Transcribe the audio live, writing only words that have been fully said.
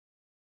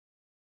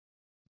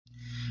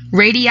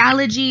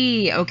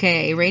Radiology.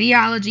 Okay,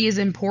 radiology is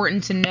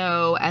important to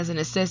know as an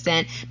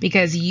assistant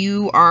because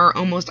you are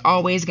almost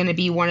always going to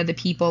be one of the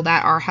people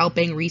that are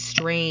helping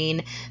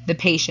restrain the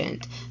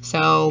patient.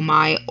 So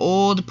my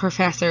old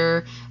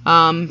professor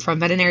from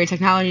veterinary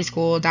technology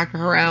school, Dr.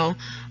 Harrell,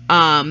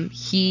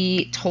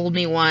 he told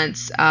me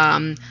once,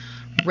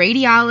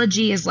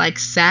 radiology is like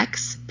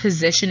sex,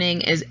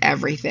 positioning is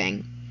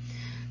everything.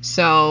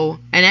 So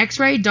an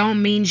x-ray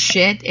don't mean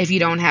shit if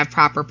you don't have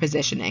proper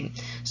positioning.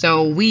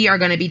 So we are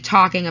going to be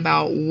talking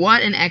about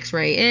what an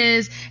x-ray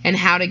is and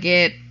how to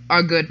get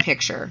a good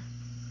picture.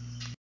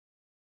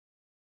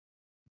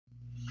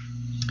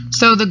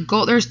 So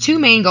there's two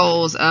main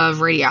goals of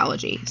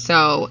radiology.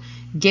 So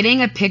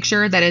getting a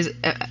picture that is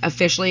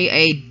officially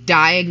a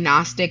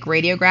diagnostic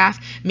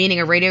radiograph, meaning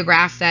a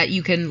radiograph that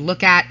you can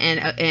look at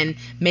and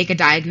make a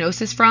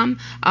diagnosis from,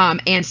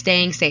 and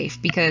staying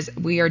safe because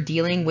we are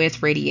dealing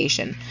with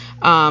radiation.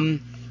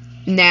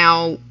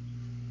 Now,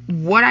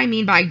 what I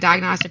mean by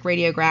diagnostic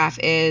radiograph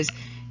is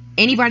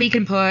anybody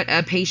can put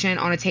a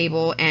patient on a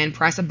table and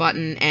press a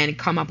button and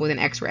come up with an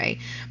x-ray.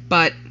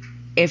 But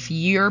if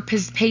your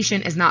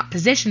patient is not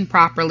positioned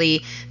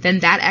properly,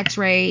 then that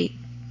x-ray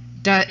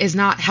is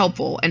not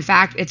helpful. In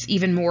fact, it's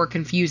even more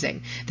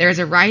confusing. There's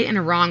a right and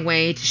a wrong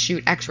way to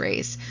shoot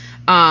x-rays.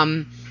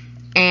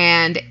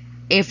 And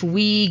if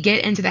we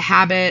get into the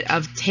habit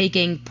of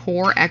taking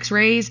poor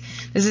x-rays,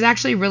 this is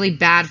actually really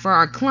bad for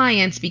our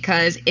clients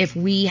because if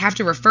we have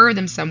to refer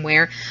them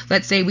somewhere,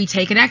 let's say we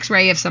take an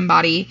x-ray of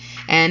somebody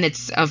and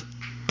it's of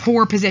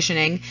poor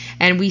positioning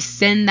and we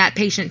send that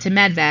patient to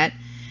MedVet,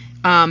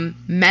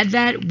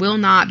 MedVet will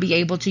not be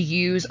able to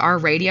use our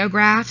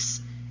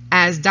radiographs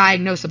as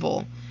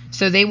diagnosable.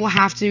 So they will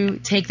have to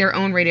take their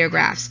own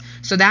radiographs.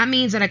 So that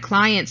means that a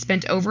client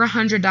spent over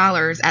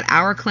 $100 at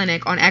our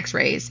clinic on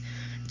x-rays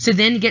to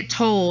then get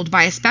told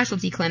by a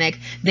specialty clinic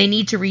they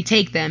need to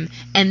retake them,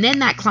 and then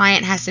that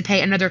client has to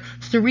pay another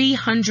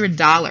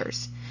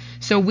 $300.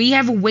 So we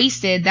have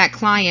wasted that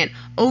client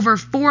over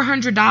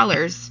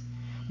 $400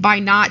 by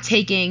not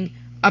taking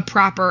a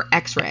proper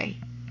x-ray.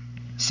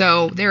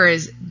 So there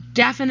is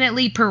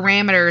definitely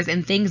parameters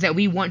and things that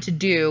we want to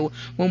do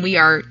when we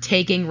are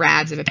taking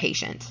rads of a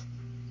patient.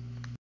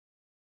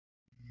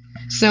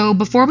 So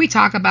before we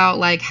talk about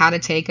like how to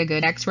take a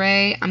good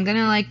x-ray, I'm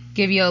gonna like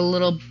give you a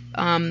little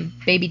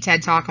baby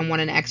TED talk on what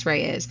an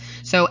x-ray is.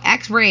 So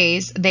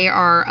x-rays, they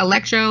are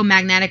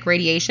electromagnetic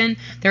radiation.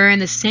 They're in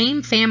the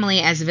same family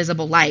as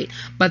visible light,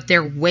 but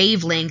their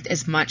wavelength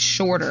is much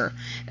shorter.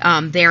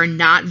 They are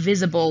not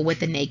visible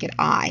with the naked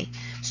eye.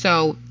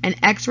 So an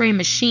x-ray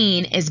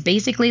machine is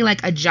basically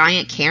like a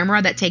giant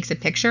camera that takes a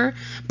picture,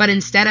 but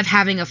instead of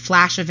having a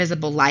flash of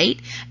visible light,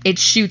 it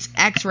shoots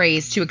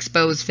x-rays to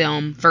expose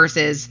film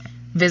versus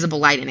visible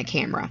light in a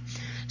camera.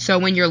 So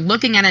when you're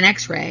looking at an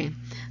x-ray,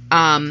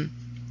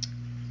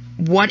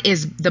 what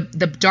is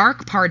the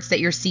dark parts that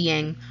you're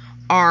seeing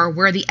are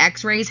where the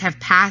x-rays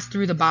have passed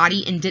through the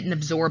body and didn't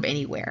absorb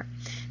anywhere.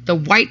 The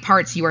white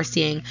parts you are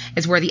seeing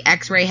is where the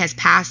x-ray has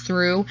passed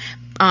through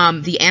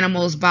the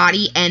animal's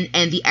body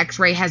and the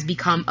x-ray has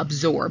become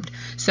absorbed.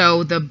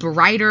 So the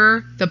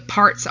brighter the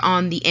parts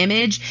on the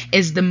image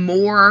is the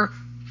more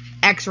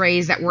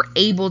x-rays that were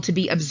able to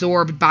be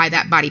absorbed by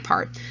that body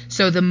part.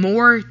 So the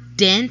more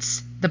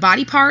dense the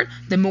body part,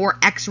 the more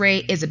x-ray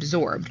is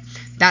absorbed.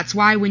 That's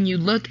why when you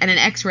look at an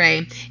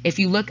x-ray, if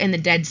you look in the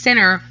dead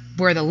center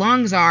where the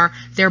lungs are,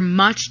 they're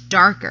much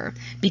darker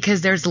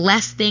because there's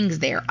less things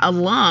there. A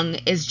lung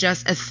is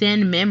just a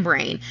thin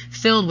membrane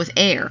filled with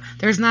air.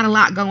 There's not a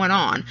lot going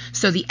on.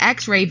 So the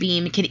x-ray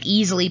beam can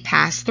easily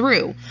pass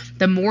through.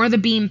 The more the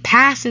beam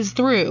passes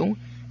through,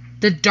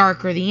 the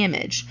darker the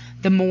image.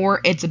 The more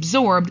it's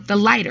absorbed, the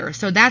lighter.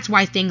 So that's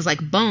why things like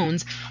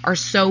bones are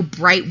so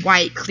bright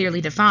white,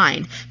 clearly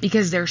defined,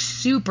 because they're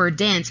super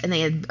dense and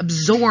they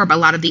absorb a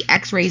lot of the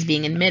x-rays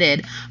being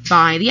emitted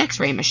by the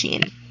x-ray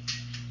machine.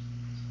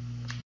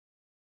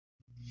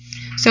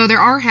 So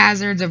there are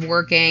hazards of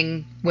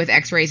working with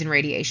x-rays and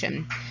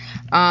radiation.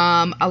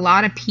 A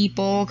lot of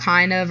people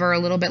kind of are a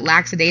little bit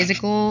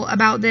lackadaisical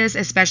about this,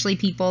 especially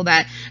people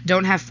that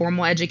don't have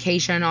formal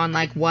education on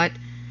like what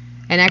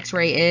an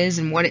x-ray is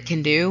and what it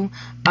can do.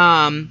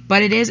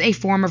 But it is a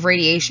form of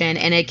radiation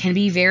and it can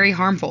be very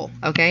harmful,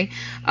 okay?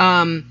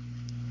 The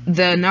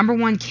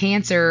 #1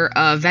 cancer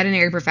of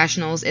veterinary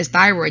professionals is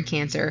thyroid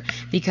cancer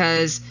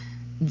because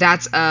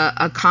that's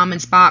a common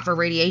spot for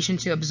radiation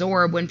to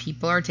absorb when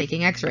people are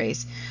taking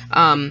x-rays.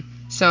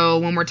 So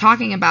when we're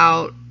talking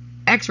about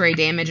x-ray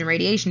damage and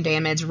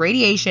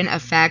radiation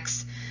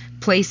affects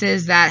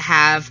places that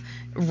have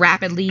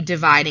rapidly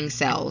dividing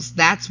cells.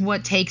 That's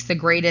what takes the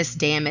greatest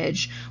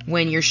damage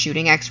when you're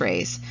shooting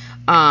x-rays.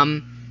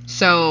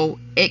 So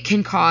it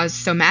can cause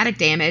somatic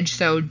damage,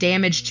 so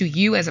damage to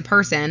you as a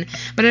person,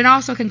 but it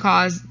also can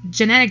cause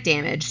genetic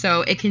damage.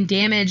 So it can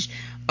damage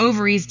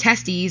ovaries,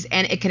 testes,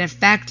 and it can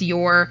affect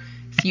your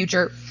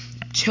future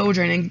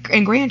children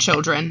and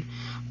grandchildren.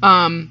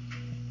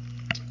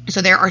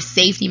 So there are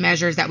safety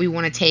measures that we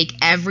want to take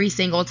every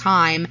single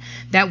time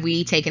that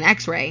we take an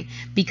x-ray,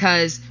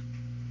 because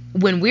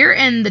when we're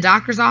in the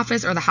doctor's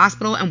office or the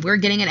hospital and we're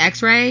getting an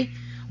x-ray,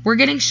 we're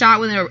getting shot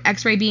with an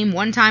x-ray beam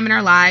one time in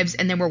our lives,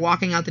 and then we're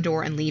walking out the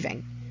door and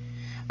leaving.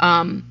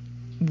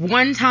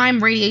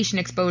 One-time radiation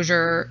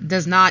exposure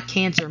does not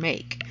cancer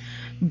make.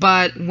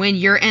 But when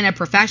you're in a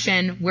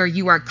profession where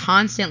you are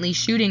constantly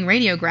shooting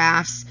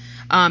radiographs,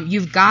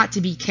 you've got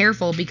to be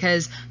careful,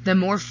 because the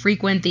more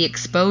frequent the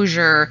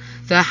exposure,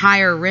 the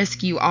higher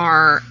risk you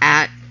are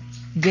at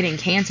getting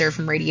cancer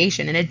from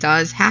radiation, and it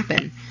does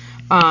happen.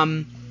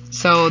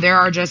 So there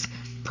are just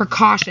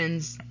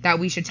precautions that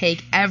we should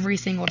take every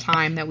single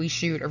time that we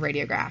shoot a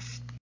radiograph.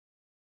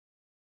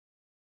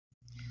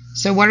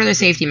 So what are the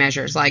safety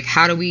measures? Like,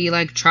 how do we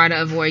try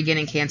to avoid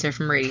getting cancer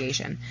from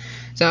radiation?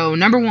 So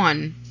number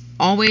one,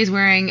 always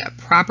wearing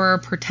proper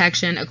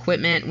protection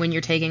equipment when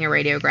you're taking a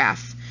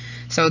radiograph.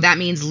 So that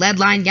means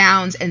lead-lined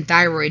gowns and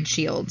thyroid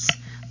shields.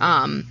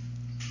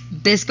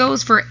 This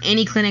goes for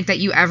any clinic that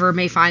you ever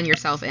may find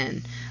yourself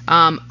in.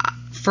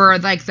 For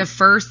the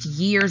first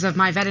years of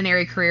my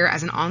veterinary career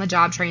as an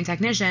on-the-job trained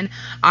technician,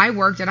 I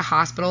worked at a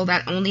hospital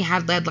that only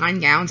had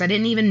lead-lined gowns. I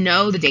didn't even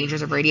know the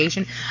dangers of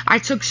radiation. I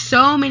took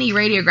so many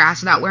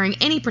radiographs without wearing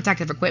any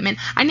protective equipment.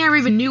 I never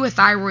even knew a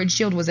thyroid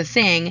shield was a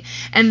thing.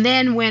 And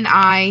then when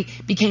I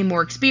became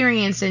more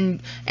experienced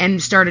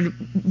and started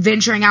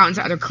venturing out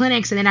into other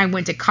clinics, and then I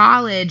went to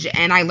college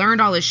and I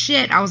learned all this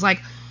shit, I was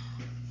like,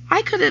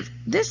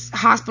 this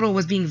hospital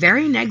was being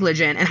very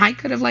negligent, and I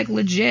could have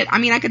legit,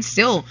 I could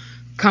still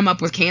come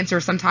up with cancer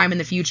sometime in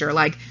the future.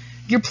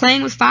 You're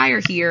playing with fire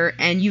here,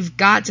 and you've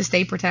got to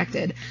stay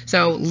protected.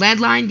 So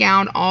lead-lined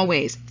gown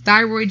always,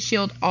 thyroid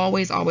shield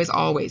always, always,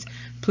 always.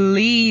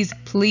 Please,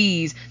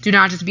 please do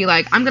not just be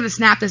I'm going to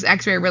snap this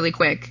x-ray really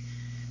quick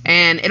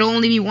and it'll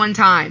only be one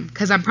time,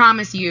 because I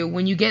promise you,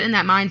 when you get in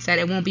that mindset,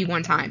 it won't be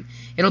one time.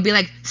 It'll be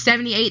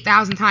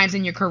 78,000 times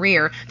in your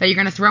career that you're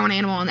going to throw an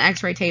animal on the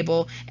x-ray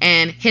table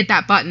and hit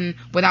that button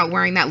without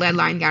wearing that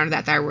lead-lined gown or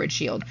that thyroid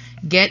shield.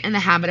 Get in the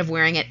habit of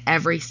wearing it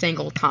every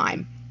single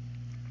time.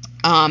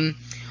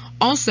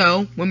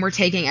 Also, when we're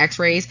taking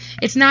x-rays,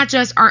 it's not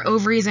just our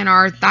ovaries and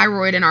our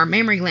thyroid and our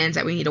mammary glands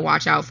that we need to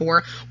watch out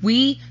for.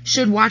 We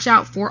should watch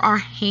out for our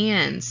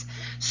hands.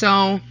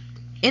 So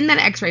in that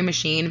x-ray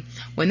machine,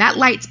 when that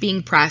light's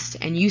being pressed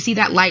and you see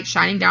that light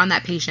shining down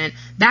that patient,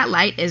 that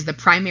light is the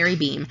primary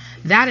beam.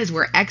 That is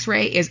where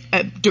x-ray is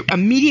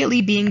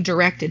immediately being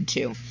directed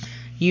to.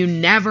 You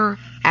never,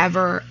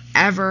 ever,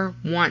 ever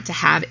want to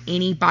have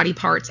any body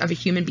parts of a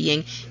human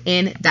being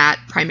in that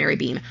primary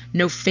beam.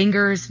 No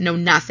fingers, no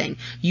nothing.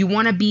 You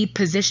want to be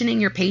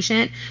positioning your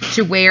patient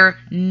to where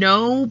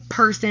no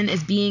person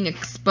is being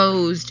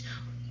exposed.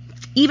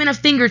 Even a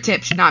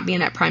fingertip should not be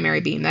in that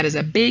primary beam. That is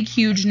a big,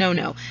 huge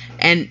no-no.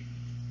 And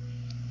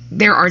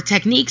there are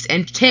techniques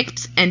and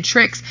tips and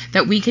tricks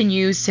that we can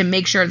use to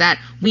make sure that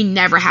we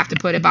never have to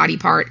put a body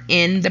part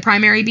in the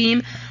primary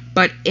beam.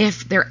 But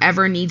if there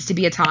ever needs to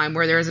be a time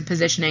where there is a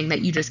positioning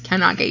that you just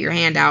cannot get your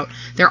hand out,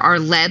 there are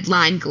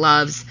lead-lined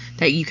gloves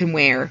that you can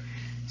wear,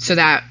 so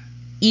that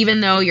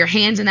even though your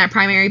hand's in that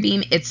primary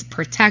beam, it's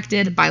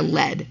protected by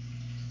lead.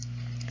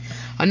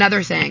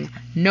 Another thing,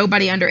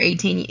 nobody under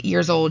 18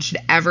 years old should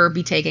ever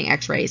be taking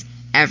x-rays,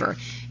 ever.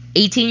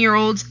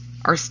 18-year-olds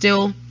are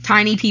still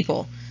tiny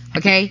people,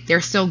 okay?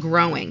 They're still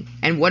growing.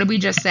 And what did we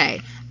just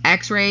say?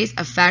 X-rays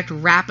affect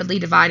rapidly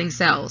dividing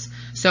cells.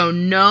 So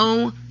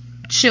no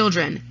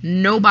children,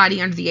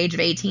 nobody under the age of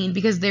 18,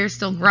 because they're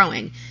still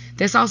growing.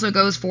 This also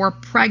goes for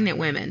pregnant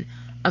women.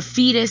 A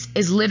fetus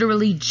is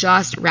literally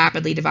just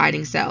rapidly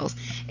dividing cells.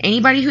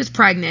 Anybody who's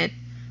pregnant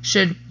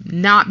should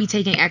not be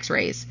taking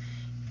x-rays.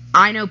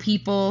 I know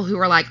people who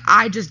are like,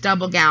 I just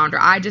double gowned, or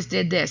I just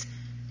did this.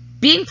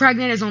 Being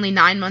pregnant is only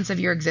 9 months of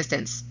your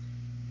existence.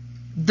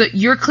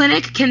 Your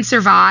clinic can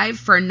survive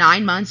for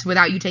 9 months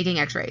without you taking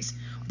x-rays.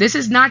 This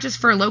is not just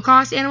for a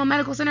low-cost animal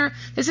medical center.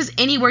 This is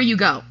anywhere you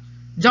go.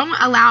 Don't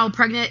allow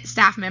pregnant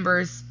staff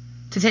members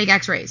to take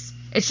x-rays.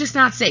 It's just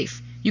not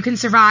safe. You can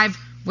survive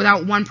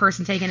without one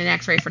person taking an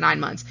x-ray for 9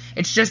 months.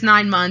 It's just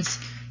 9 months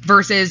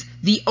versus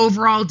the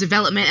overall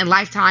development and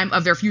lifetime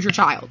of their future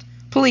child.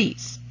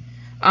 Please.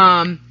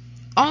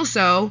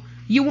 Also,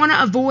 you want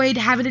to avoid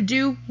having to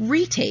do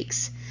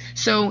retakes.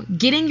 So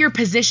getting your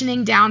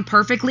positioning down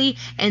perfectly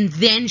and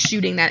then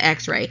shooting that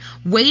x-ray.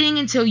 Waiting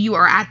until you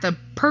are at the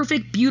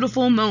perfect,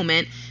 beautiful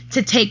moment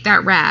to take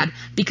that rad,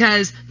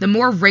 because the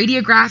more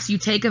radiographs you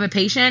take of a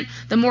patient,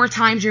 the more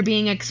times you're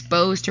being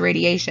exposed to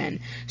radiation.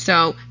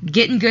 So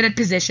getting good at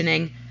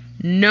positioning,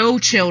 no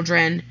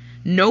children,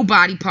 no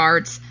body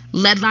parts,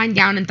 lead-lined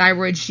gown and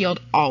thyroid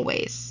shield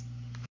always.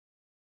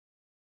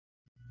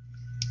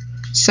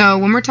 So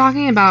when we're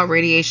talking about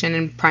radiation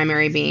and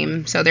primary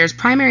beam, so there's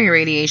primary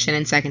radiation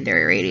and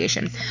secondary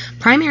radiation.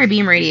 Primary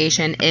beam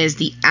radiation is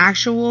the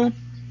actual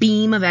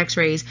beam of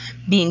x-rays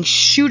being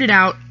shooted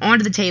out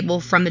onto the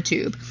table from the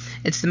tube.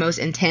 It's the most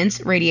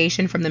intense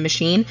radiation from the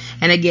machine,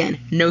 and again,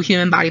 no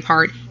human body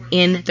part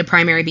in the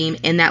primary beam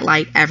in that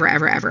light ever,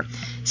 ever, ever.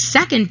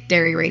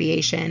 Secondary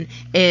radiation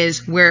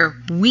is where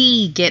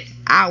we get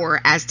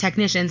as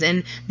technicians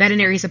and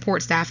veterinary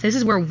support staff, this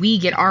is where we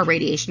get our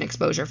radiation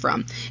exposure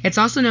from. It's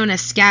also known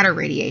as scatter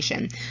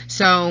radiation.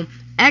 So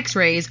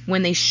X-rays,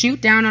 when they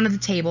shoot down onto the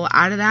table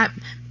out of that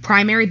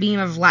primary beam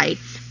of light,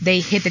 they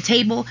hit the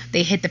table,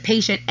 they hit the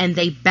patient, and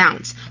they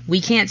bounce.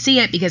 We can't see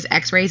it because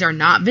X-rays are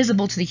not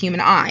visible to the human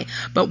eye.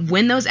 But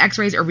when those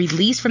X-rays are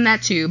released from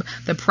that tube,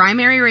 the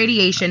primary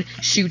radiation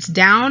shoots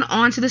down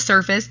onto the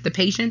surface, the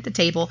patient, the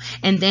table,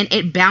 and then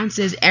it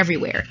bounces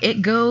everywhere.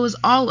 It goes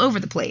all over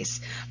the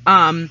place.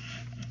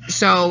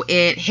 So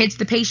it hits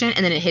the patient,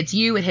 and then it hits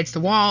you, it hits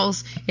the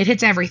walls, it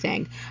hits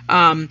everything.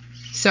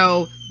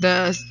 So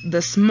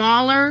the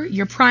smaller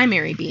your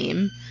primary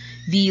beam,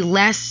 the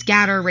less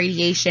scatter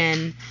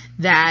radiation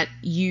that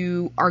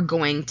you are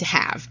going to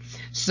have.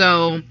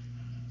 So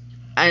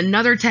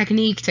another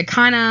technique to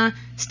kind of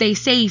stay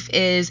safe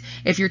is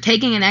if you're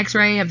taking an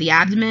X-ray of the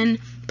abdomen,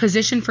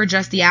 position for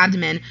just the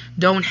abdomen,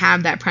 don't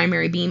have that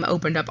primary beam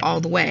opened up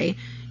all the way.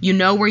 You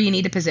know where you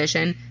need to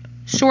position.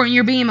 Shorten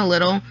your beam a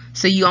little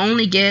so you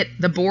only get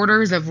the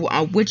borders of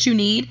which you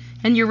need,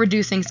 and you're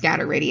reducing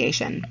scatter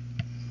radiation.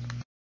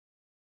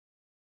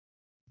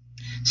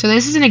 So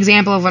this is an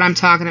example of what I'm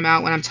talking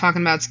about when I'm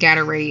talking about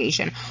scatter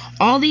radiation.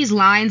 All these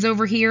lines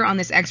over here on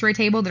this X-ray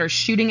table that are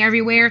shooting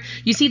everywhere,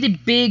 you see the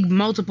big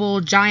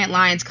multiple giant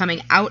lines coming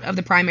out of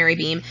the primary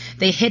beam.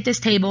 They hit this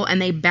table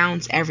and they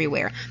bounce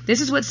everywhere. This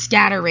is what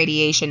scatter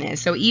radiation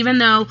is. So even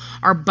though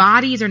our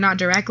bodies are not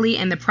directly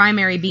in the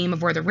primary beam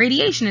of where the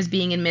radiation is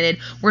being emitted,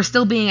 we're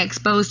still being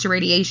exposed to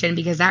radiation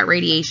because that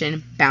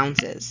radiation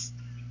bounces.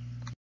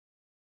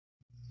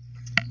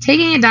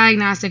 Taking a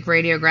diagnostic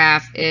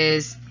radiograph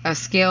is a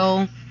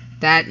skill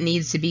that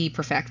needs to be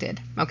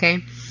perfected, okay?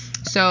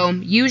 So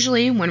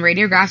usually when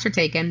radiographs are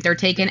taken, they're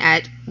taken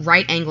at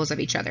right angles of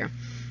each other.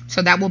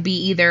 So that will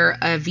be either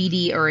a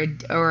VD or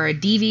a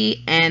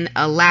DV and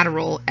a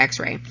lateral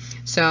X-ray.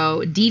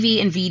 So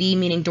DV and VD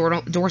meaning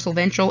dorsal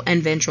ventral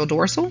and ventral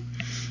dorsal,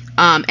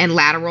 and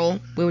lateral,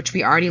 which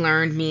we already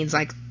learned, means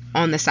like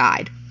on the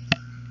side.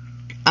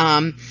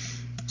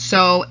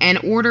 So in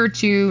order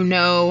to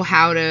know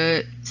how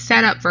to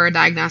set up for a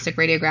diagnostic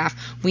radiograph,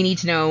 we need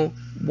to know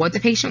what the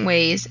patient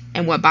weighs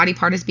and what body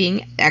part is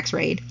being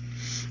x-rayed.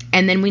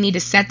 And then we need to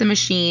set the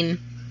machine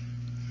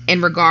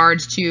in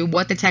regards to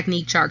what the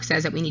technique chart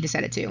says that we need to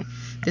set it to.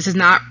 This is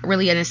not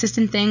really an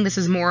assistant thing. This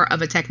is more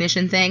of a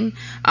technician thing.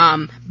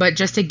 But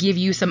just to give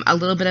you a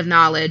little bit of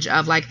knowledge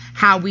of like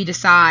how we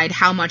decide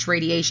how much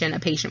radiation a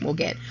patient will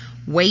get.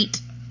 Weight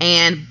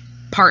and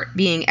part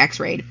being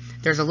x-rayed.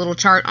 There's a little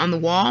chart on the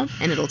wall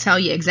and it'll tell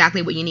you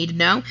exactly what you need to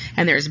know.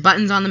 And there's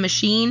buttons on the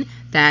machine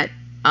that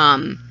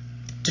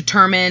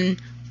determine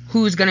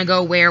who's going to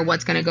go where,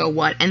 what's going to go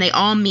what. And they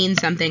all mean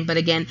something. But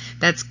again,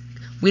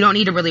 we don't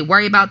need to really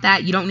worry about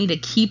that. You don't need to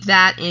keep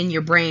that in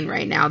your brain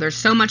right now. There's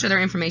so much other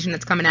information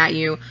that's coming at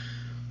you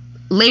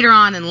later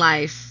on in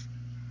life.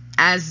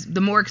 As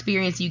the more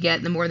experience you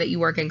get, the more that you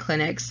work in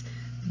clinics,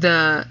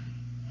 the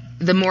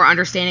more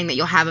understanding that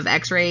you'll have of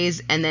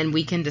x-rays, and then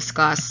we can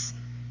discuss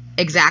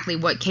exactly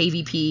what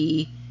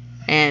KVP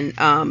and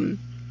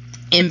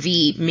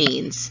MV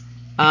means.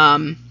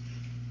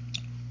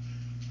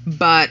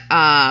 But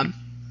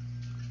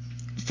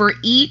for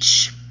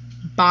each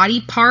body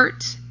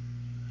part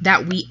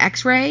that we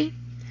x-ray,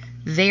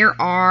 there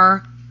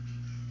are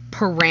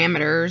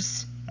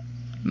parameters,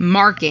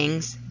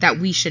 markings that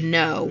we should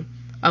know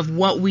of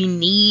what we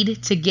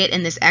need to get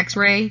in this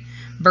x-ray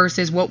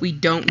versus what we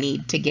don't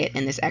need to get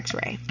in this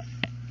x-ray.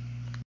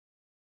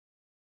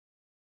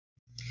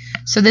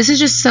 So this is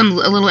just a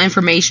little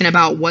information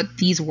about what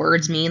these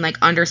words mean, like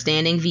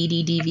understanding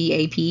VD,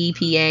 DV, AP,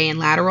 PA, and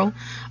lateral.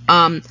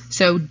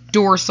 So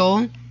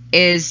dorsal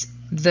is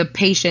the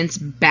patient's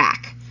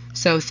back.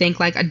 So think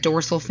like a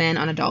dorsal fin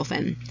on a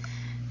dolphin.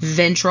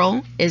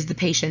 Ventral is the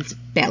patient's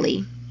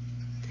belly.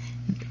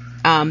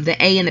 The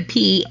A and the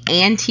P,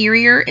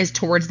 anterior is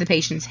towards the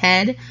patient's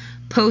head.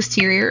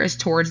 Posterior is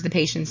towards the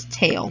patient's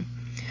tail.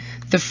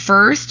 The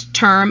first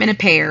term in a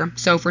pair,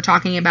 so if we're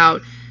talking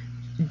about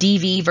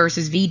DV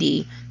versus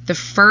VD, the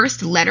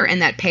first letter in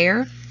that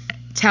pair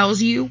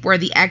tells you where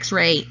the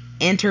x-ray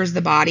enters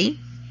the body,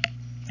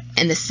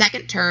 and the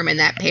second term in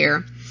that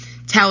pair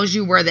tells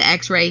you where the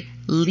x-ray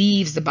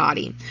leaves the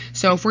body.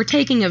 So if we're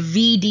taking a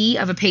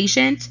VD of a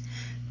patient,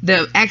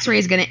 the x-ray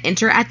is going to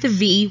enter at the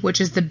V,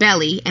 which is the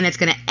belly, and it's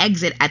going to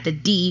exit at the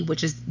D,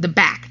 which is the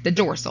back, the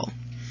dorsal.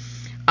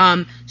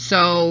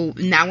 So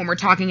now when we're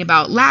talking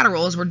about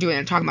laterals, we're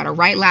talking about a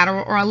right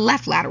lateral or a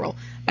left lateral.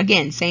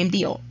 Again, same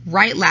deal.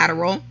 Right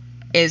lateral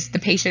is the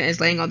patient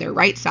is laying on their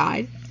right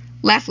side.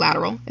 Left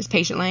lateral is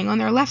patient laying on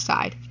their left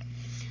side.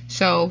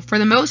 So for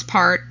the most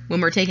part,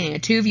 when we're taking a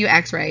 2-view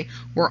x-ray,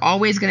 we're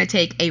always going to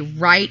take a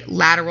right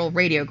lateral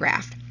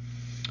radiograph.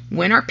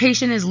 When our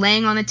patient is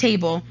laying on the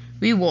table,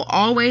 we will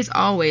always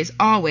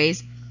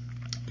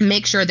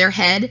make sure their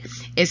head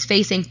is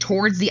facing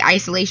towards the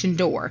isolation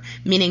door,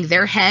 meaning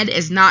their head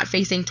is not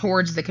facing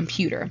towards the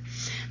computer.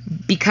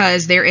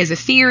 Because there is a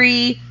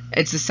theory,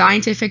 it's a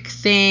scientific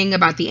thing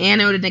about the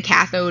anode and the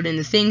cathode and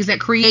the things that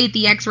create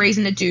the x-rays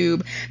in the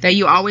tube, that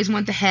you always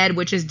want the head,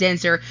 which is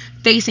denser,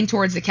 facing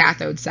towards the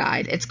cathode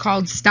side. It's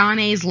called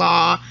Stanne's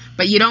law,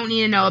 but you don't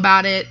need to know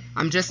about it.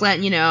 I'm just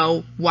letting you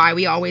know why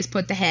we always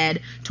put the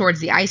head towards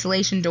the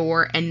isolation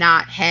door and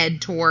not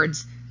head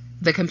towards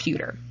the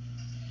computer.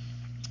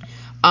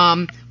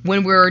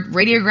 When we're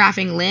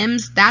radiographing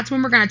limbs, that's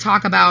when we're going to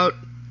talk about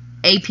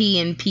AP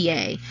and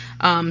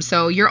PA.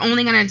 So you're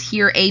only going to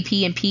hear AP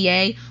and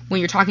PA when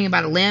you're talking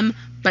about a limb,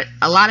 but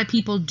a lot of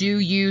people do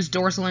use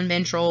dorsal and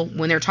ventral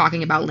when they're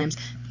talking about limbs.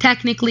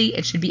 Technically,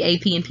 it should be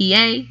AP and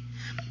PA.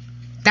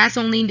 That's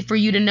only for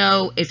you to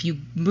know if you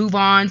move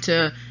on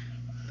to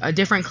a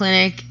different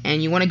clinic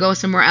and you want to go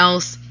somewhere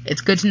else.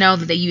 It's good to know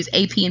that they use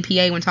AP and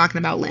PA when talking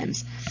about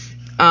limbs.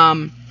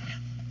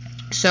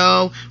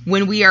 So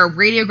when we are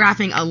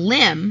radiographing a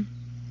limb,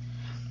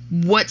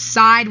 what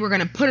side we're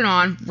going to put it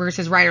on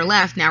versus right or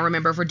left. Now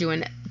remember, if we're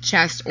doing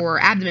chest or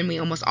abdomen, we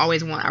almost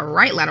always want a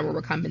right lateral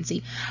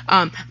recumbency.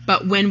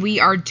 But when we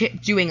are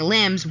doing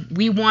limbs,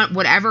 we want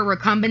whatever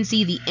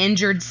recumbency the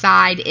injured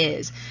side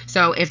is.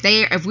 So if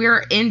they have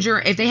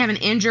an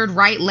injured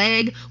right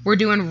leg, we're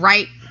doing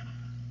right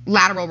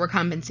lateral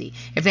recumbency.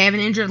 If they have an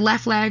injured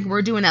left leg,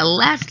 we're doing a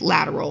left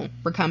lateral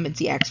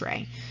recumbency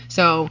x-ray.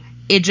 So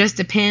it just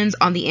depends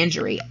on the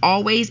injury.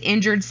 Always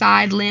injured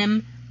side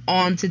limb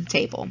onto the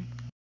table.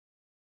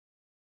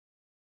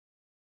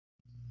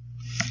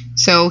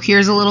 So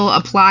here's a little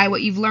apply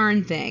what you've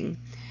learned thing.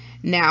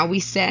 Now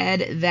we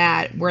said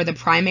that where the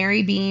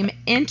primary beam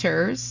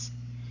enters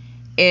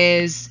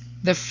is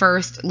the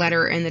first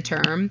letter in the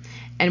term,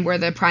 and where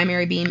the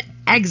primary beam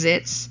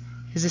exits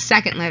is the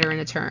second letter in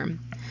the term.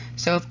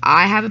 So if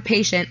I have a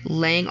patient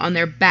laying on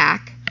their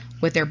back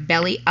with their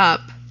belly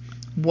up,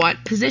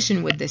 what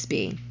position would this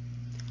be?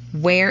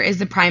 Where is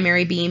the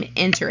primary beam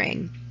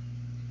entering?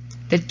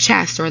 The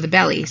chest or the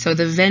belly, so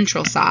the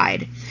ventral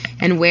side.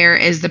 And where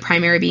is the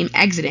primary beam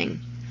exiting?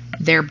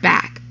 Their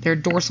back, their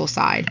dorsal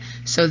side.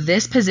 So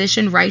this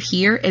position right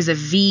here is a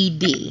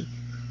VD.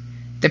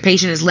 The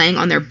patient is laying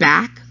on their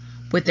back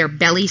with their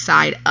belly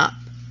side up.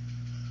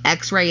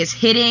 X-ray is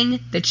hitting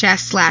the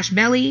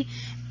chest/belly,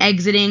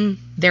 exiting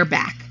their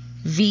back.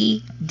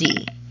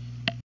 VD.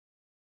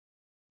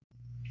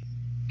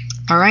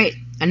 All right,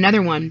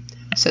 another one.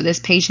 So this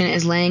patient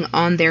is laying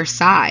on their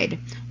side.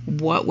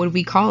 What would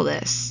we call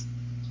this?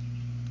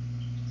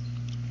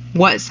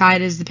 What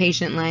side is the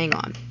patient laying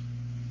on?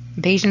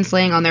 The patient's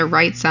laying on their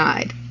right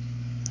side.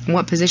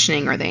 What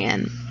positioning are they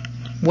in?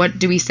 What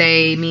do we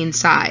say means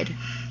side?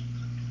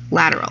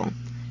 Lateral.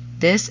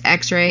 This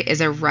x-ray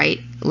is a right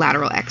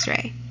lateral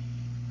x-ray.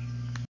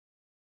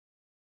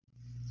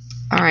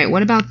 All right,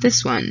 what about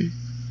this one?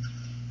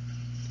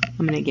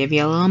 I'm going to give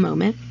you a little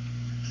moment.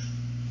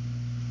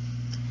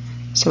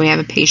 So we have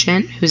a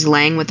patient who's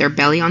laying with their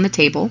belly on the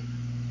table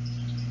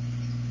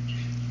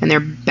and their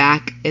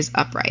back is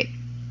upright.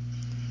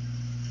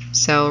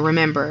 So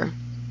remember,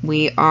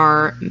 we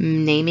are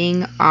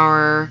naming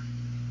our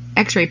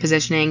x-ray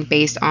positioning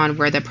based on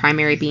where the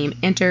primary beam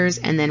enters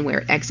and then where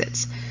it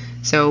exits.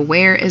 So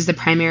where is the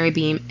primary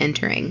beam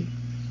entering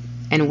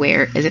and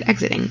where is it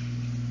exiting?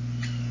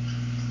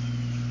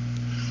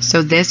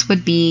 So this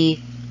would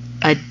be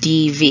a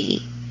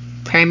DV.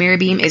 Primary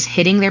beam is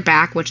hitting their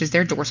back, which is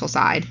their dorsal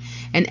side,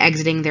 and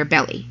exiting their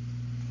belly,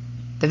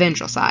 the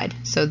ventral side.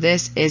 So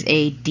this is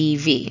a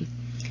DV.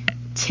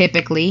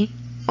 Typically,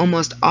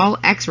 almost all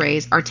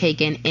x-rays are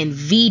taken in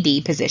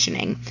VD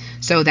positioning.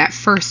 So that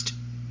first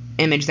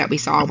image that we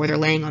saw where they're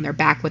laying on their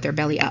back with their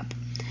belly up.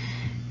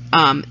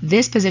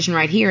 This position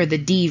right here, the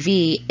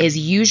DV, is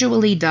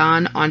usually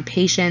done on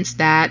patients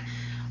that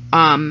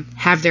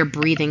have their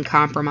breathing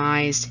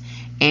compromised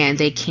and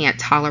they can't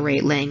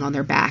tolerate laying on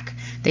their back.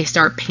 They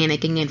start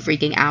panicking and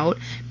freaking out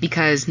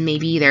because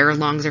maybe their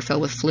lungs are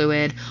filled with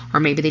fluid, or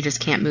maybe they just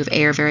can't move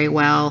air very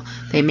well.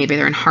 Maybe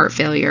they're in heart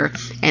failure,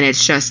 and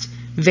it's just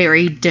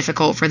very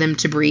difficult for them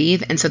to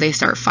breathe, and so they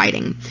start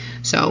fighting.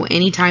 So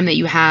anytime that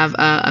you have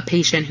a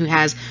patient who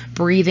has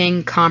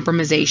breathing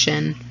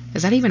compromisation,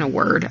 is that even a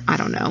word? I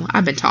don't know.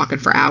 I've been talking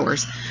for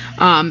hours.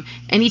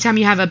 Anytime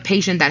you have a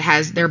patient that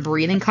has their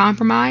breathing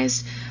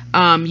compromised,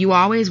 you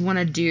always want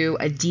to do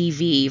a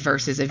DV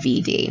versus a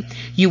VD.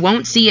 You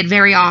won't see it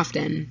very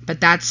often, but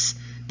that's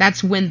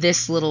when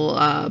this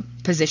little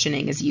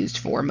positioning is used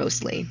for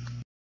mostly.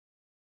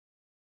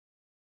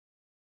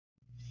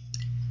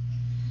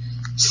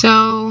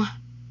 So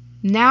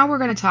now we're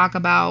going to talk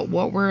about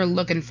what we're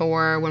looking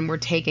for when we're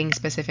taking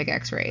specific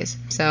x-rays.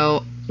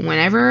 So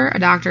whenever a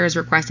doctor is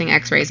requesting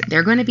x-rays,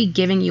 they're going to be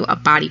giving you a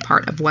body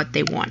part of what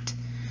they want.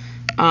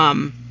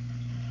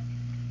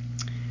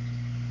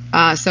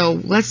 So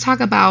let's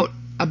talk about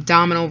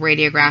abdominal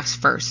radiographs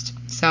first.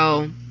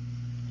 So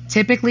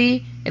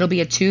typically it'll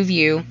be a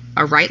two-view,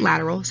 a right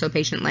lateral, so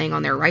patient laying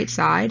on their right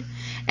side,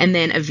 and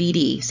then a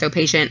VD, so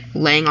patient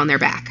laying on their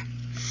back.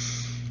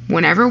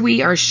 Whenever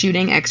we are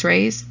shooting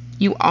x-rays,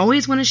 You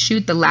always want to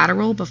shoot the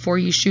lateral before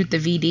you shoot the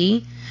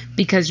VD,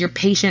 because your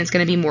patient is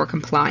going to be more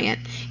compliant.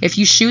 If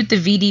you shoot the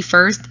VD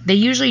first, they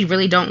usually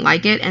really don't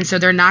like it, and so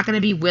they're not going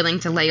to be willing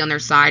to lay on their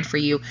side for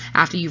you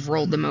after you've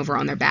rolled them over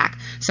on their back.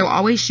 So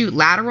always shoot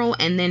lateral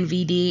and then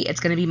VD.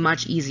 It's going to be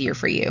much easier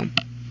for you.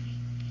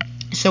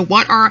 So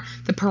what are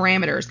the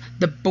parameters,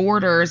 the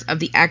borders of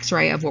the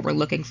x-ray of what we're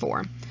looking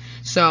for?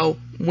 So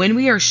when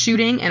we are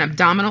shooting an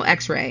abdominal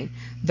x-ray,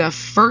 the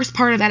first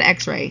part of that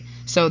x-ray,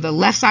 so the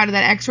left side of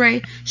that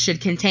x-ray,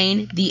 should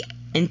contain the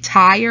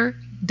entire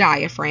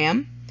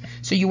diaphragm.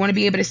 So you want to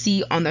be able to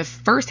see on the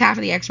first half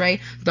of the x-ray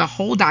the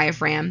whole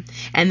diaphragm,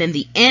 and then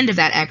the end of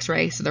that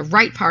x-ray, so the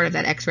right part of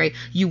that x-ray,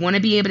 you want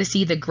to be able to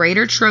see the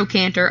greater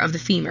trochanter of the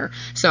femur.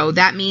 So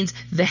that means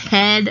the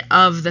head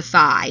of the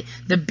thigh,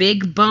 the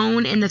big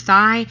bone in the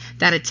thigh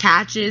that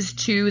attaches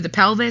to the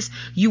pelvis.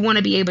 You want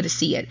to be able to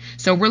see it.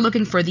 So we're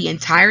looking for the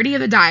entirety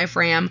of the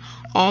diaphragm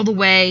all the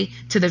way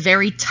to the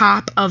very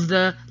top of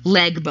the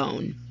leg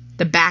bone,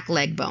 the back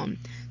leg bone.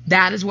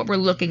 That is what we're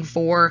looking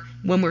for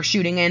when we're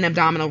shooting an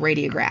abdominal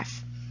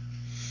radiograph.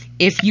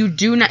 If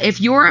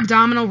your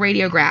abdominal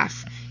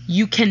radiograph,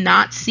 you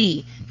cannot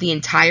see the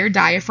entire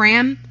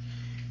diaphragm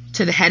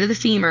to the head of the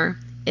femur,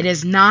 it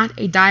is not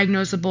a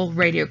diagnosable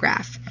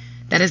radiograph.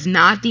 That is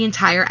not the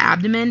entire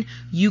abdomen.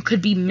 You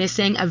could be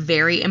missing a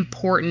very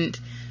important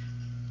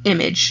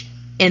image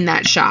in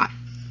that shot.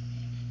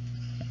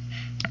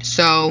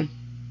 So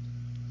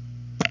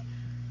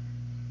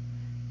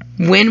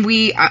when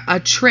a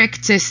trick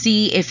to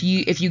see if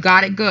you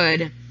got it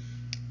good,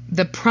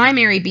 the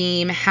primary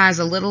beam has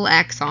a little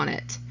X on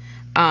it,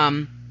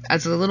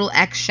 as a little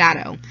X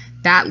shadow.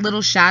 That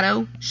little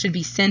shadow should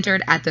be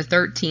centered at the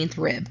 13th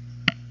rib.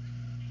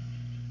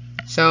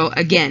 So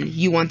again,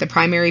 you want the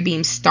primary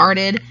beam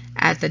started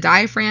at the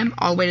diaphragm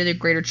all the way to the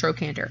greater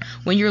trochanter.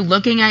 When you're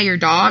looking at your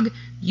dog,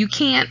 you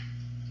can't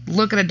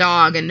look at a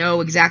dog and know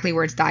exactly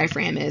where its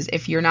diaphragm is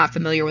if you're not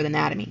familiar with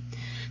anatomy.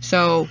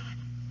 So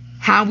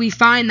how we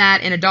find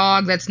that in a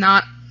dog that's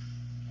not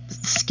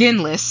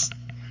skinless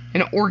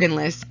and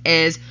organless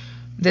is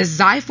the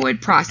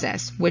xiphoid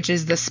process, which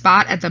is the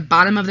spot at the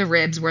bottom of the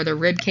ribs where the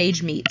rib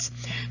cage meets.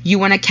 You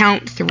want to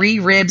count 3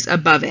 ribs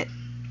above it.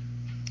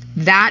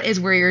 That is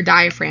where your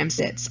diaphragm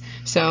sits.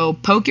 So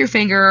poke your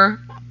finger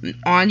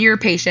on your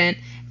patient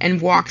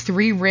and walk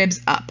 3 ribs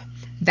up.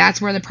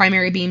 That's where the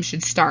primary beam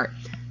should start.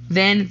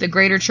 Then the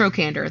greater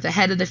trochanter, the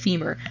head of the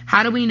femur.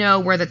 How do we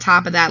know where the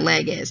top of that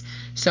leg is?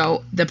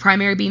 So the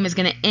primary beam is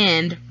going to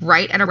end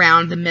right at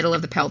around the middle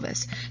of the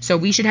pelvis. So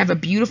we should have a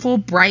beautiful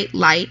bright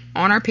light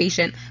on our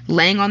patient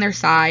laying on their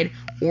side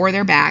or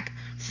their back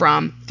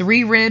from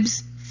 3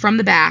 ribs from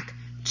the back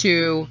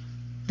to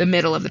the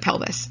middle of the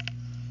pelvis.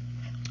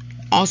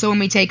 Also, when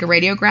we take a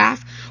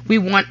radiograph, we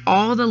want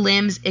all the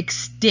limbs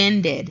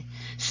extended.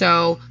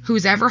 So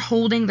who's ever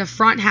holding the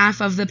front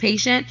half of the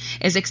patient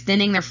is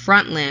extending their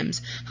front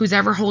limbs. Who's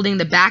ever holding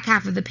the back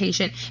half of the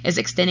patient is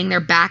extending their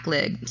back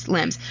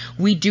limbs.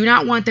 We do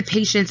not want the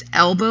patient's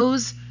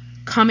elbows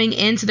coming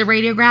into the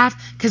radiograph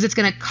because it's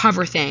going to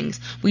cover things.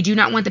 We do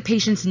not want the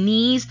patient's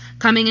knees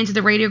coming into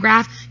the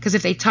radiograph because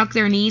if they tuck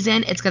their knees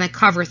in, it's going to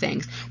cover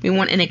things. We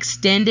want an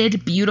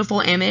extended,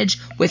 beautiful image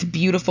with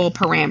beautiful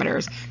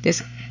parameters.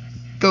 This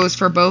goes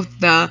for both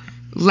the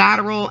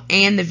lateral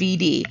and the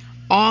VD.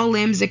 All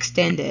limbs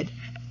extended.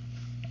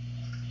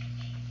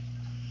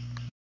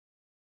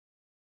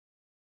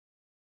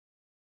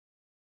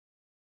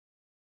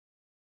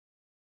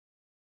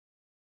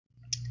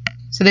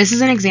 So this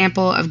is an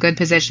example of good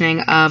positioning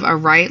of a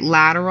right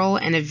lateral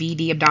and a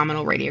VD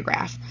abdominal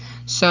radiograph.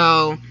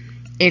 So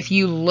if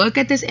you look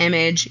at this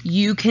image,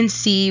 you can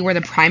see where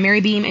the primary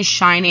beam is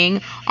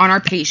shining on our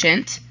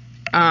patient.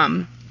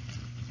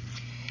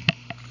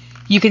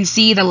 You can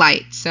see the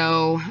light.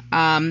 So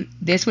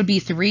this would be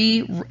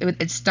 3,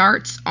 it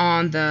starts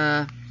on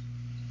the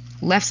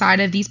left side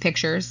of these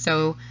pictures.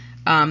 So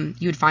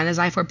you would find the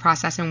xiphoid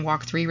process and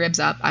walk 3 ribs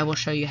up. I will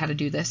show you how to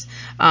do this.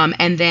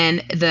 And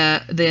then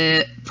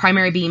the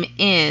primary beam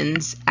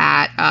ends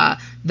at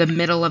the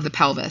middle of the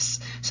pelvis.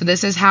 So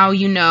this is how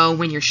you know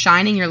when you're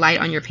shining your light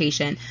on your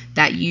patient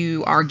that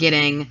you are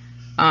getting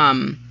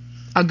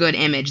a good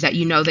image, that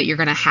you know that you're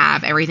going to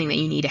have everything that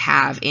you need to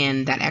have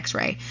in that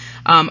x-ray.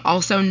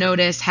 Also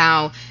notice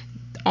how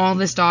all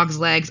this dog's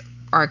legs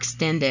are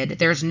extended.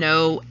 There's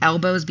no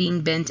elbows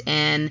being bent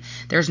in.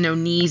 There's no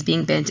knees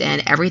being bent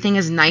in. Everything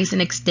is nice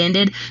and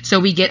extended, so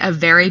we get a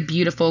very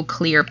beautiful,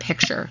 clear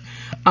picture.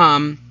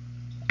 I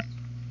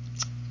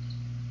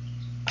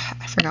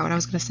forgot what I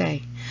was going to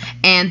say.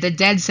 And the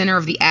dead center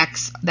of the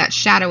X, that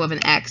shadow of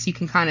an X, you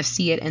can kind of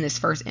see it in this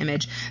first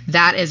image.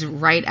 That is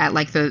right at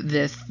like the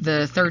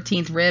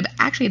 13th rib.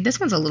 Actually, this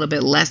one's a little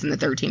bit less than the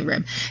 13th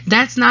rib.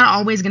 That's not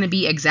always going to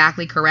be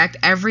exactly correct.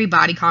 Every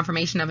body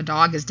conformation of a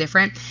dog is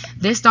different.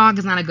 This dog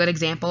is not a good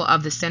example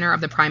of the center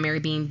of the primary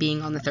beam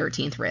being on the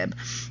 13th rib.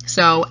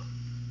 So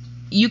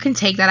you can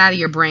take that out of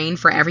your brain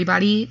for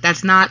everybody.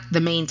 That's not the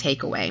main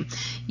takeaway.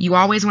 You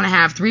always want to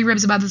have 3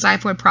 ribs above the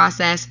xiphoid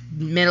process,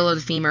 middle of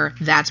the femur,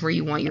 that's where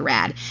you want your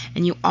rad.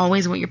 And you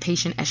always want your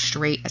patient as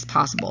straight as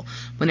possible.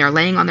 When they're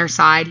laying on their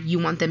side, you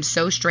want them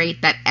so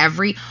straight that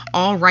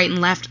all right and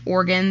left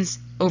organs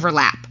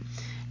overlap.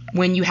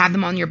 When you have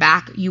them on your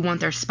back, you want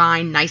their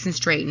spine nice and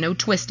straight, no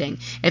twisting.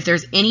 If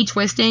there's any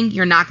twisting,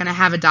 you're not going to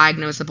have a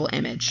diagnosable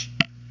image.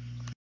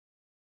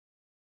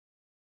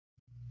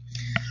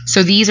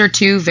 So these are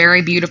two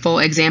very beautiful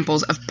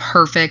examples of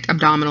perfect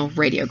abdominal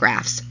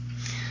radiographs.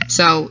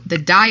 So the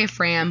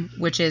diaphragm,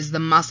 which is the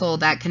muscle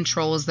that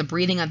controls the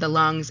breathing of the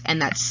lungs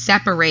and that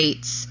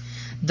separates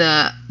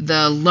the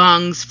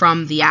lungs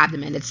from the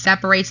abdomen. It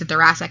separates the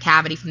thoracic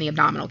cavity from the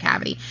abdominal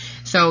cavity.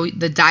 So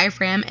the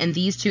diaphragm in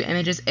these two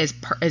images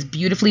is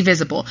beautifully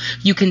visible.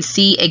 You can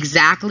see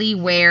exactly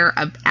where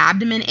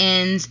abdomen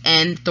ends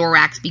and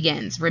thorax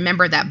begins.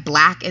 Remember that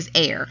black is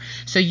air.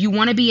 So you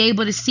want to be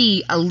able to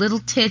see a little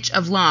titch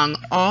of lung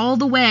all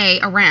the way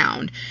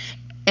around.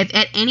 If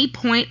at any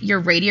point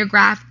your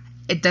radiograph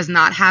it does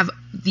not have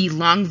the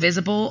lung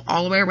visible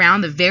all the way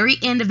around the very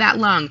end of that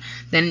lung,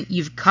 then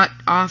you've cut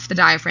off the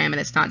diaphragm and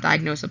it's not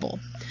diagnosable.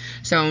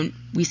 So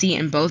we see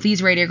in both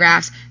these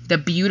radiographs the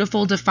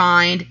beautiful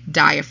defined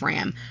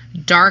diaphragm,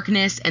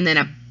 darkness, and then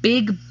a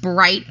big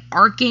bright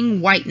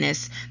arcing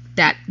whiteness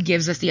that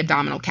gives us the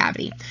abdominal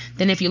cavity.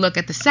 Then if you look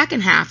at the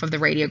second half of the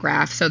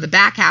radiograph, so the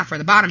back half or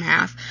the bottom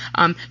half,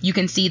 you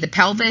can see the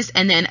pelvis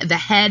and then the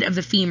head of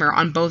the femur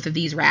on both of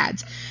these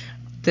rads.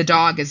 The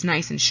dog is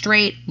nice and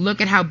straight. Look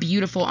at how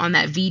beautiful on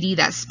that VD,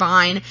 that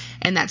spine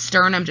and that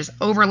sternum just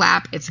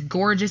overlap. It's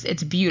gorgeous.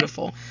 It's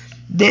beautiful.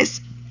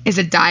 This is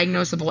a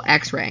diagnosable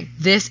x-ray.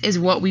 This is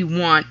what we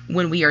want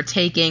when we are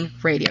taking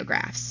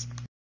radiographs.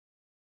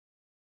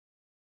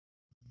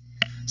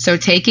 So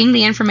taking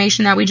the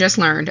information that we just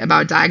learned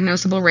about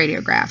diagnosable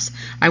radiographs,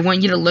 I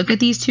want you to look at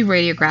these two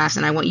radiographs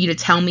and I want you to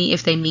tell me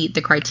if they meet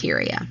the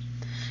criteria.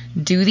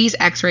 Do these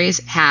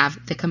x-rays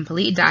have the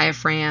complete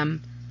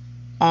diaphragm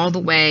all the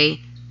way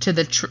to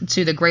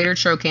the greater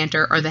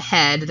trochanter or the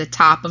head, the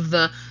top of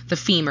the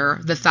femur,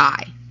 the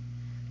thigh?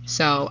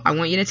 So I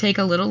want you to take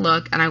a little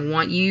look and I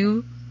want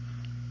you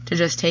to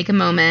just take a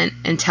moment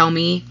and tell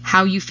me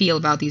how you feel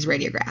about these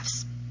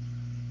radiographs.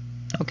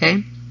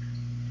 Okay?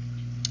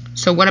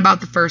 So what about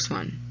the first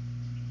one?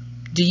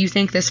 Do you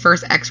think this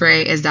first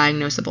x-ray is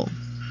diagnosable?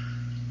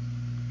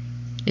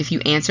 If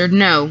you answered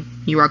no,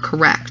 you are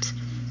correct.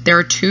 There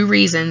are two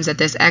reasons that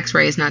this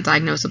x-ray is not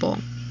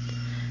diagnosable.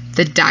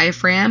 The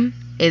diaphragm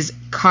is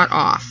cut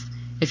off.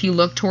 If you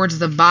look towards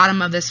the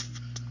bottom of this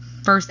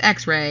first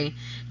x-ray,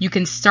 you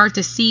can start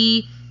to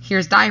see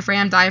here's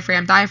diaphragm,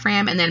 diaphragm,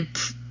 diaphragm, and then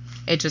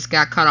it just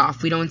got cut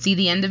off. We don't see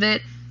the end of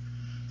it.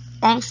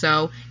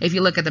 Also, if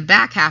you look at the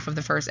back half of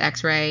the first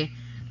x-ray,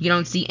 you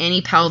don't see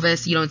any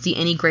pelvis, you don't see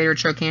any greater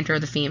trochanter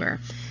of the femur.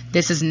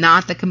 This is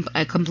not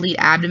a complete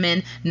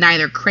abdomen,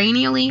 neither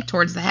cranially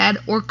towards the head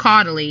or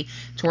caudally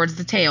towards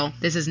the tail.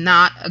 This is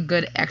not a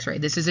good x-ray.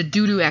 This is a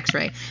doo-doo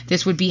x-ray.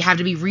 This would have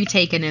to be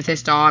retaken if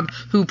this dog,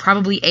 who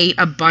probably ate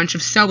a bunch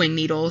of sewing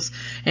needles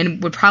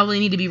and would probably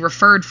need to be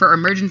referred for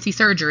emergency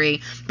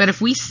surgery. But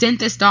if we sent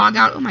this dog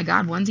out, oh my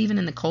God, one's even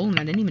in the colon.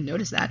 I didn't even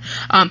notice that.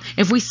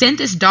 If we sent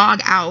this dog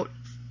out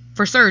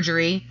for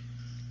surgery,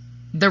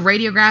 the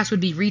radiographs would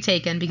be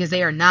retaken because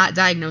they are not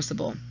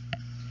diagnosable.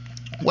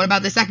 What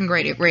about the second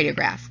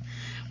radiograph?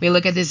 We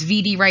look at this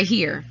VD right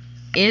here.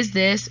 Is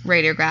this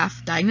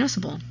radiograph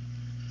diagnosable?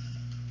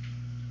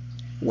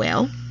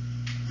 Well,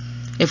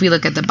 if we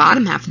look at the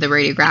bottom half of the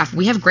radiograph,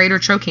 we have greater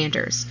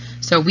trochanters.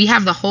 So we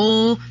have the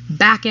whole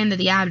back end of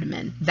the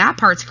abdomen. That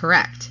part's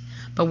correct.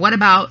 But what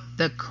about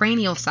the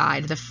cranial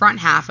side, the front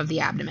half of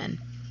the abdomen?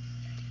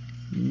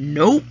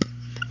 Nope.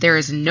 There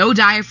is no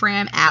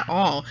diaphragm at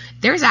all.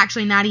 There's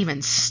actually not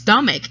even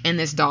stomach in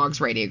this dog's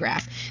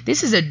radiograph.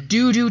 This is a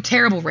doo-doo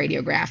terrible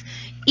radiograph.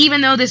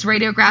 Even though this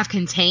radiograph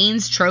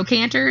contains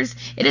trochanters,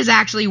 it is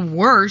actually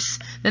worse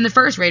than the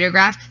first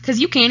radiograph because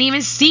you can't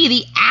even see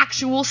the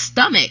actual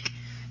stomach.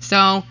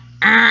 So,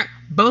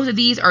 both of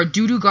these are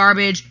doo-doo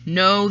garbage.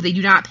 No, they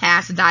do not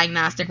pass the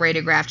diagnostic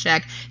radiograph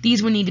check.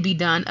 These would need to be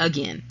done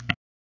again.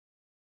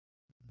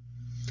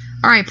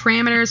 All right,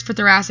 parameters for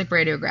thoracic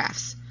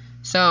radiographs.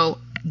 So,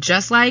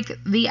 just like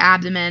the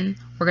abdomen,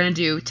 we're going to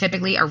do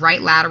typically a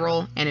right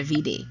lateral and a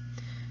VD.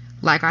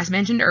 Like I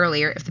mentioned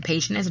earlier, if the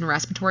patient is in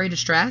respiratory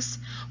distress,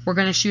 we're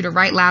going to shoot a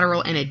right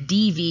lateral and a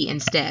DV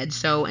instead.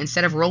 So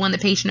instead of rolling the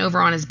patient over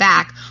on his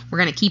back, we're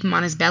going to keep him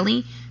on his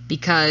belly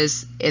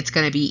because it's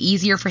going to be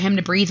easier for him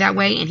to breathe that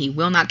way and he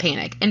will not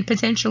panic and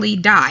potentially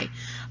die.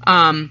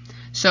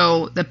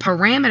 So the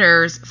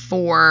parameters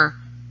for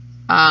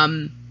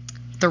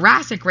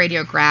thoracic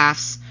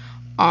radiographs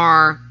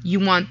are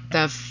you want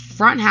the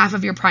front half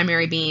of your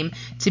primary beam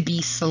to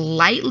be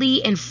slightly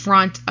in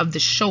front of the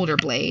shoulder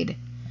blade,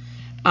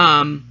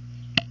 all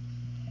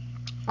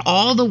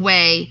the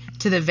way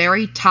to the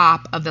very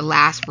top of the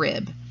last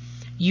rib.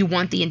 You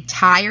want the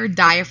entire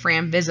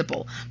diaphragm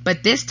visible,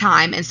 but this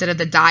time, instead of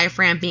the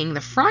diaphragm being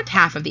the front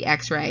half of the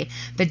x-ray,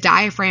 the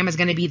diaphragm is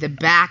going to be the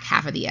back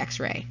half of the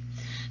x-ray.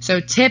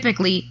 So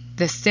typically,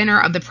 the center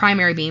of the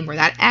primary beam, where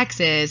that X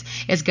is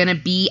going to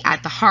be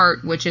at the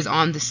heart, which is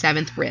on the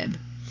 7th rib.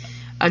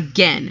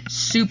 Again,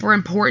 super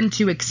important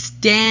to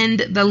extend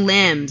the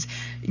limbs.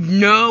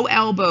 No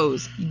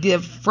elbows. The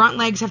front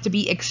legs have to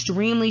be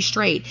extremely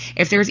straight.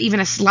 If there's even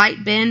a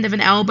slight bend of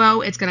an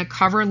elbow, it's going to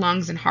cover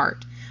lungs and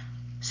heart.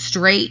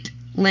 Straight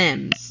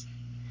limbs.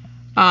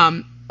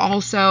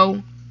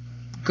 Also,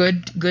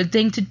 good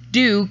thing to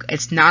do.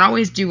 It's not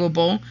always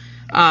doable.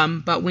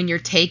 But when you're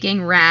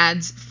taking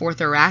rads for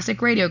thoracic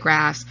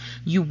radiographs,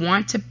 you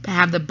want to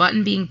have the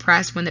button being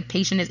pressed when the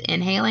patient is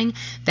inhaling.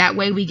 That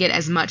way we get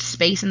as much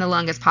space in the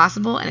lung as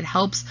possible, and it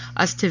helps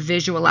us to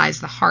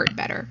visualize the heart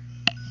better.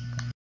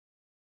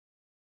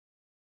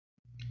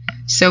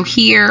 So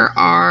here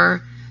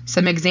are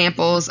some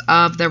examples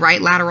of the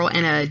right lateral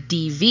and a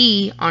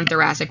DV on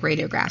thoracic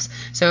radiographs.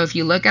 So if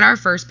you look at our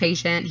first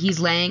patient, he's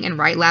laying in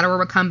right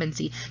lateral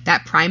recumbency.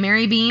 That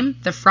primary beam,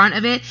 the front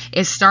of it,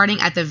 is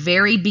starting at the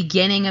very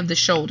beginning of the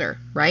shoulder,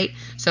 right?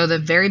 So the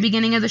very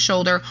beginning of the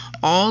shoulder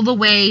all the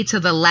way to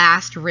the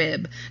last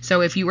rib.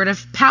 So if you were to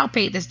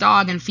palpate this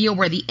dog and feel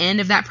where the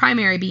end of that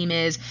primary beam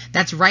is,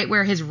 that's right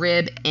where his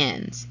rib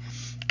ends.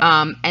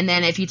 And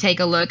then if you take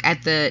a look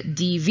at the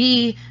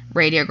DV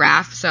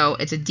radiograph, so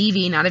it's a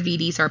DV, not a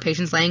VD, so our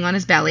patient's laying on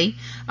his belly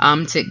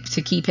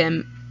to keep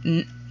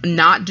him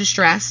not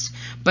distressed.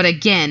 But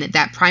again,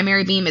 that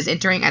primary beam is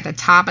entering at the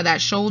top of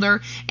that shoulder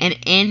and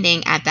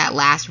ending at that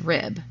last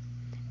rib.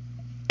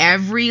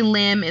 Every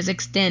limb is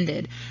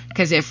extended,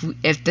 because if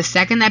the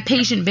second that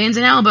patient bends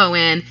an elbow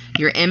in,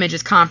 your image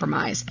is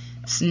compromised.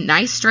 It's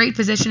nice straight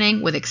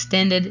positioning with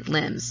extended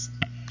limbs.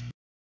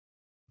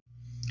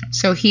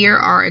 So here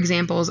are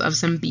examples of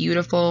some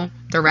beautiful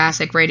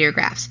thoracic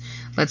radiographs.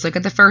 Let's look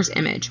at the first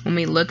image. When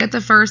we look at the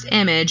first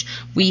image,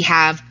 we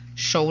have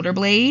shoulder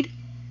blade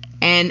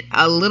and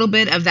a little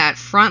bit of that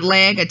front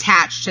leg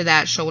attached to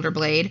that shoulder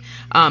blade.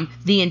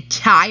 The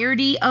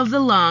entirety of the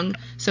lung,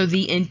 so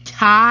the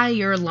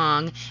entire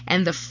lung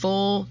and the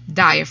full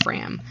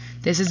diaphragm.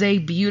 This is a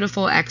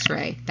beautiful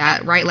x-ray.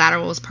 That right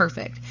lateral is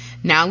perfect.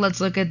 Now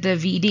let's look at the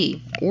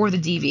VD or the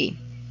DV.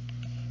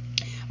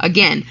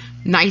 Again,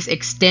 nice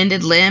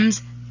extended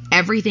limbs.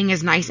 Everything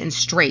is nice and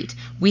straight.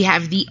 We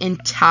have the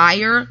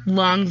entire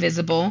lung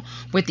visible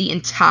with the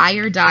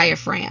entire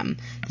diaphragm.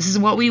 This is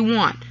what we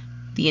want.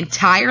 The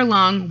entire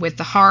lung with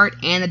the heart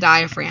and the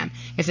diaphragm.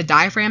 If the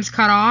diaphragm's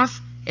cut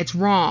off, it's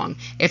wrong.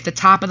 If the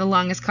top of the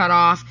lung is cut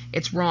off,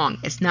 it's wrong.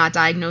 It's not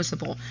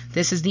diagnosable.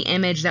 This is the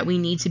image that we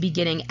need to be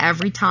getting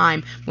every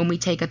time when we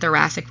take a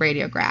thoracic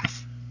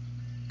radiograph.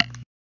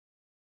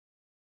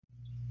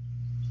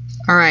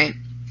 All right.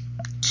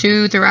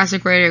 2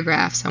 thoracic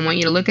radiographs. I want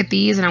you to look at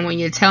these and I want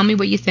you to tell me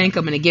what you think.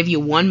 I'm going to give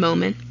you 1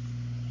 moment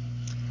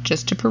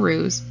just to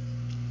peruse.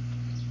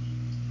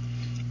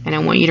 And I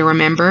want you to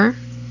remember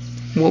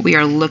what we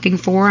are looking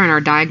for in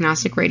our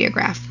diagnostic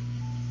radiograph.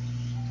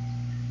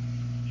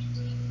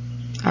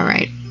 All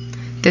right.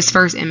 This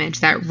first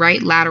image, that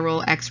right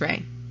lateral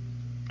x-ray.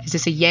 Is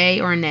this a yay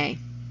or a nay?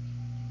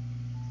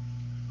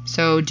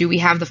 So do we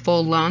have the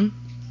full lung?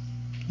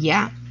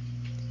 Yeah.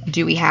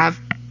 Do we have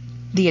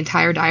the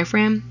entire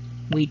diaphragm?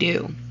 We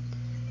do.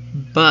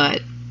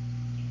 But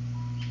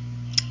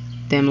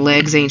them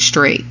legs ain't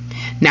straight.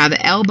 Now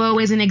the elbow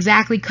isn't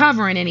exactly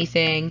covering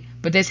anything,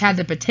 but this had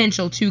the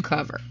potential to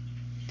cover.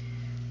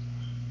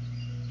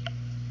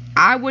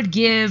 I would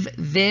give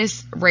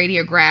this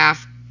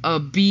radiograph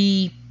a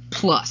B+.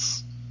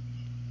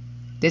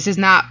 This is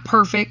not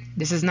perfect.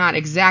 This is not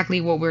exactly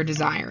what we're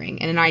desiring.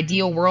 In an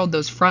ideal world,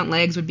 those front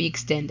legs would be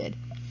extended.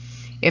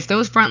 If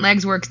those front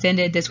legs were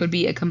extended, this would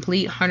be a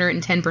complete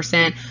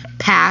 110%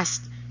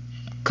 past,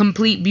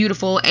 complete,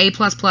 beautiful, A++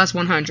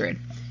 100.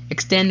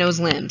 Extend those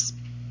limbs.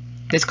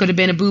 This could have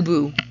been a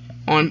boo-boo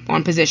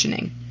on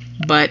positioning,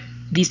 but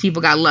these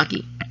people got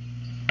lucky.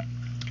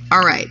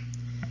 All right,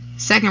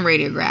 second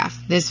radiograph,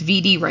 this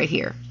VD right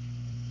here.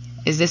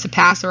 Is this a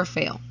pass or a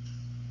fail?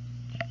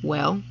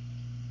 Well,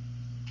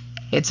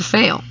 it's a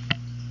fail.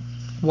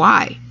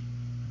 Why?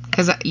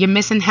 Because you're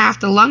missing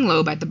half the lung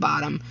lobe at the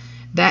bottom.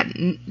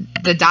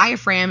 The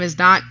diaphragm is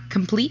not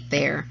complete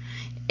there.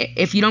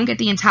 If you don't get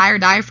the entire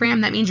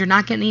diaphragm, that means you're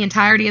not getting the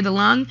entirety of the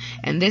lung,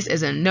 and this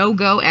is a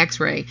no-go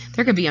x-ray.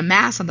 There could be a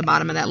mass at the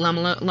bottom of that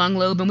lung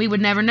lobe, and we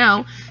would never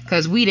know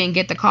because we didn't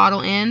get the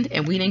caudal end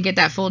and we didn't get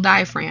that full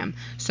diaphragm.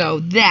 So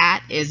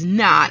that is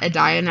not a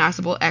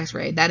diagnosable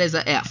x-ray. That is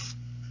a F.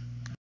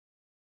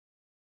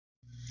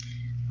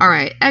 All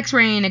right,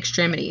 x-ray and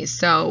extremities.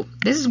 So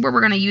this is where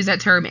we're going to use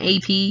that term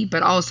AP,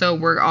 but also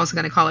we're also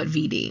going to call it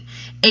VD.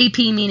 AP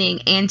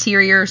meaning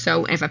anterior.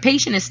 So if a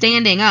patient is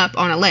standing up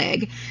on a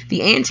leg,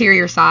 the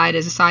anterior side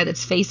is the side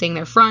that's facing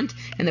their front,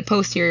 and the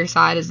posterior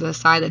side is the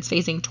side that's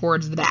facing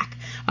towards the back.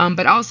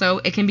 But also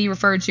it can be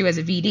referred to as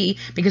a VD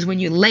because when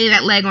you lay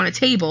that leg on a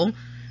table,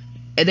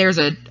 there's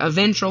a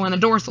ventral and a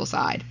dorsal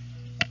side.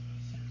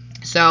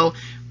 So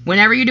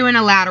whenever you're doing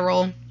a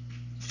lateral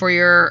for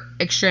your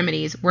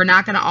extremities, we're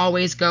not going to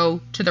always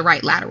go to the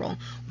right lateral.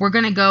 We're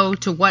going to go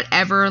to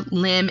whatever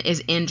limb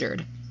is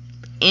injured.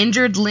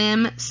 Injured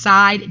limb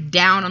side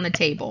down on the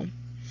table.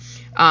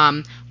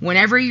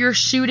 Whenever you're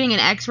shooting an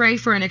x-ray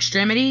for an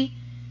extremity,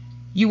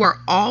 you are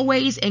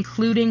always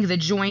including the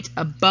joint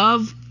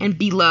above and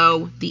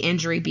below the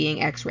injury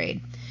being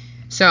x-rayed.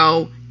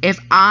 So if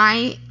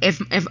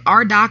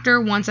our doctor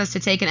wants us to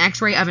take an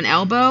x-ray of an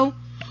elbow,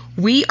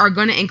 we are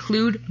going to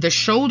include the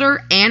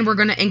shoulder and we're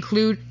going to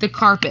include the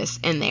carpus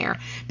in there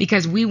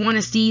because we want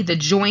to see the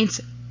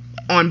joints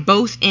on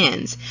both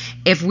ends.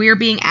 If we're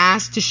being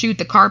asked to shoot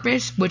the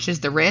carpus, which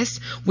is the wrist,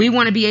 we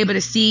want to be able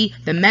to see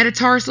the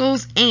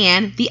metatarsals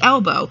and the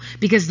elbow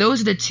because those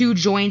are the two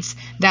joints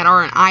that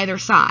are on either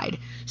side.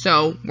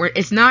 So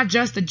it's not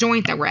just the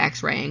joint that we're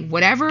x-raying.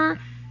 Whatever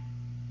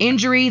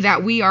injury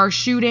that we are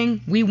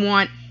shooting, we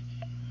want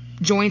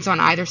joints on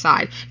either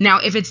side. Now,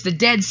 if it's the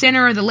dead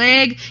center of the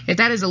leg, if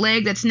that is a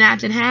leg that's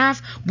snapped in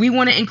half, we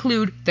want to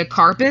include the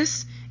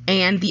carpus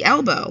and the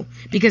elbow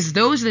because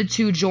those are the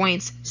two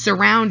joints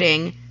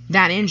surrounding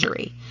that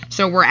injury.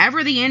 So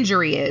wherever the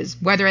injury is,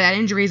 whether that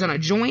injury is on a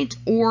joint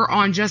or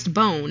on just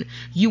bone,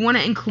 you want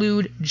to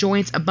include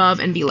joints above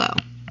and below.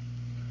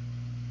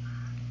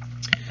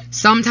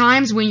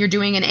 Sometimes when you're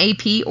doing an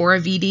AP or a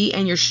VD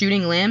and you're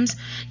shooting limbs,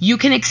 you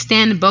can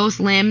extend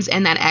both limbs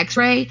in that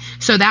x-ray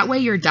so that way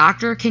your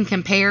doctor can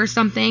compare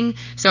something.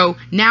 So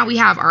now we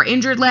have our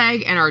injured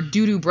leg and our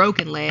doo-doo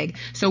broken leg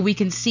so we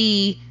can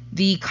see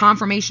the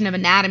conformation of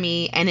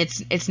anatomy, and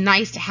it's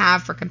nice to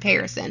have for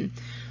comparison.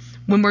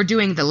 When we're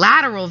doing the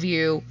lateral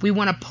view, we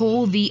want to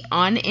pull the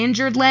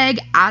uninjured leg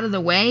out of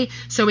the way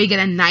so we get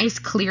a nice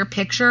clear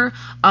picture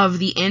of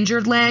the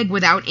injured leg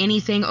without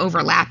anything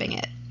overlapping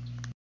it.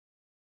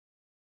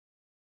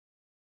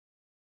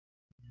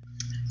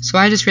 So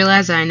I just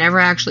realized that I never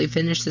actually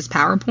finished this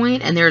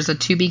PowerPoint, and there's a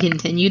to be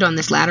continued on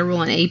this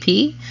lateral and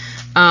AP.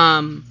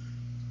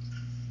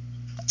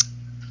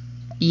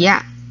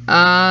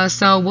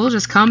 So we'll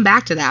just come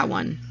back to that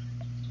one.